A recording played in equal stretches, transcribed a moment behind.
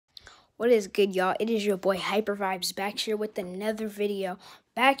What is good, y'all? It is your boy Hyper Vibes back here with another video.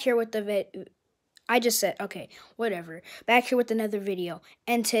 Back here with the I just said, okay, whatever. Back here with another video.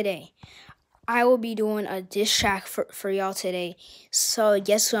 And today, I will be doing a diss track for y'all today. So,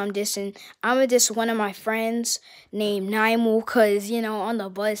 guess who I'm dissing? I'm going to diss one of my friends named Naimul because, on the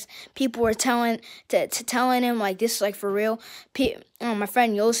bus, people were telling him, like, this is, like, for real. My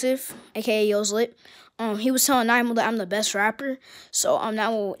friend Yosef, a.k.a. Yoslit, he was telling Naimul that I'm the best rapper. So,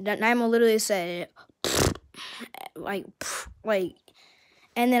 Naimul literally said, like,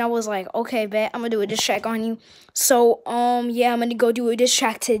 and then I was like, okay, bet, I'm going to do a diss track on you. So, yeah, I'm going to go do a diss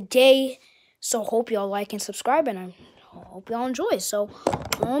track today. So hope y'all like and subscribe, and I hope y'all enjoy. So,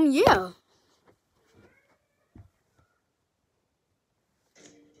 yeah.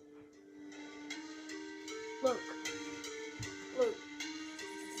 Look, look,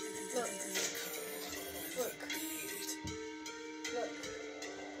 look, look,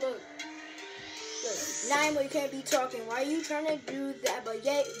 look. Naimul, you can't be talking. Why are you trying to do that? But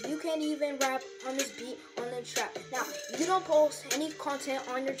yet, you can't even rap on this beat on the track. Now, you don't post any content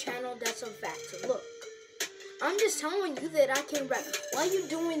on your channel, that's a fact. Look. I'm just telling you that I can rap. Why are you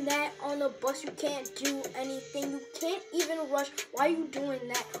doing that on the bus? You can't do anything. You can't even rush. Why are you doing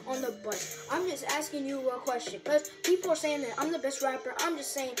that on the bus? I'm just asking you a question. Because people are saying that I'm the best rapper. I'm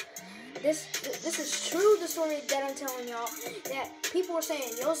just saying this is true, the story that I'm telling y'all. That people are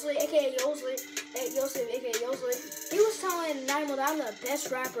saying Yoslit, a.k.a. Yosef, a.k.a. Yoslit, he was telling Naimul that I'm the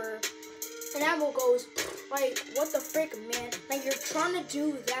best rapper. And Naimul goes, like, what the frick, man? Like, you're trying to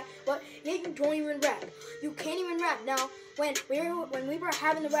do that, but yet you don't even rap. You can't even rap. Now, when we were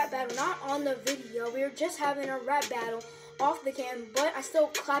having the rap battle, not on the video, we were just having a rap battle off the cam, but I still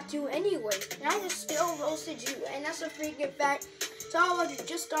clapped you anyway. And I just still roasted you, and that's a freaking fact. So I want you to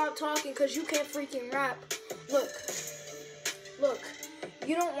just stop talking because you can't freaking rap. Look,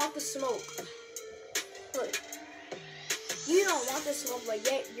 you don't want the smoke. Look. You don't want the smoke, but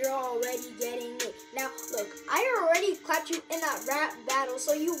yet you're already getting it. Now, look, I already clapped you in that rap battle,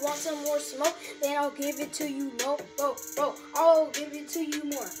 so you want some more smoke? Then I'll give it to you. No, bro, I'll give it to you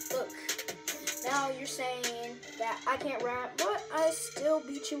more. Look, now you're saying that I can't rap, but I still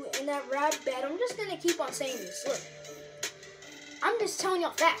beat you in that rap battle. I'm just gonna keep on saying this. Look, I'm just telling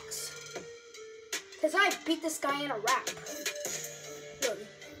y'all facts, because I beat this guy in a rap. Look,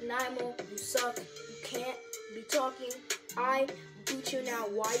 Naimul, you suck. You can't be talking. I beat you. Now,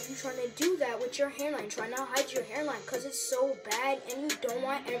 why are you trying to do that with your hairline? Trying to hide your hairline because it's so bad and you don't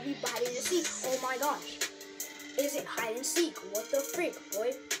want everybody to see. Oh my gosh. Is it hide and seek? What the frick,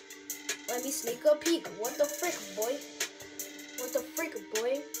 boy? Let me sneak a peek. What the frick, boy? What the frick,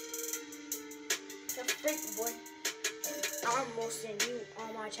 boy? The frick, boy? I'm roasting you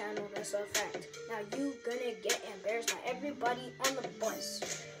on my channel, that's a fact. Now, you gonna get embarrassed by everybody on the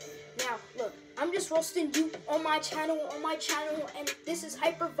bus. Now, look, I'm just roasting you on my channel, and this is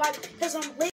Hyper Vibe, because I'm lit.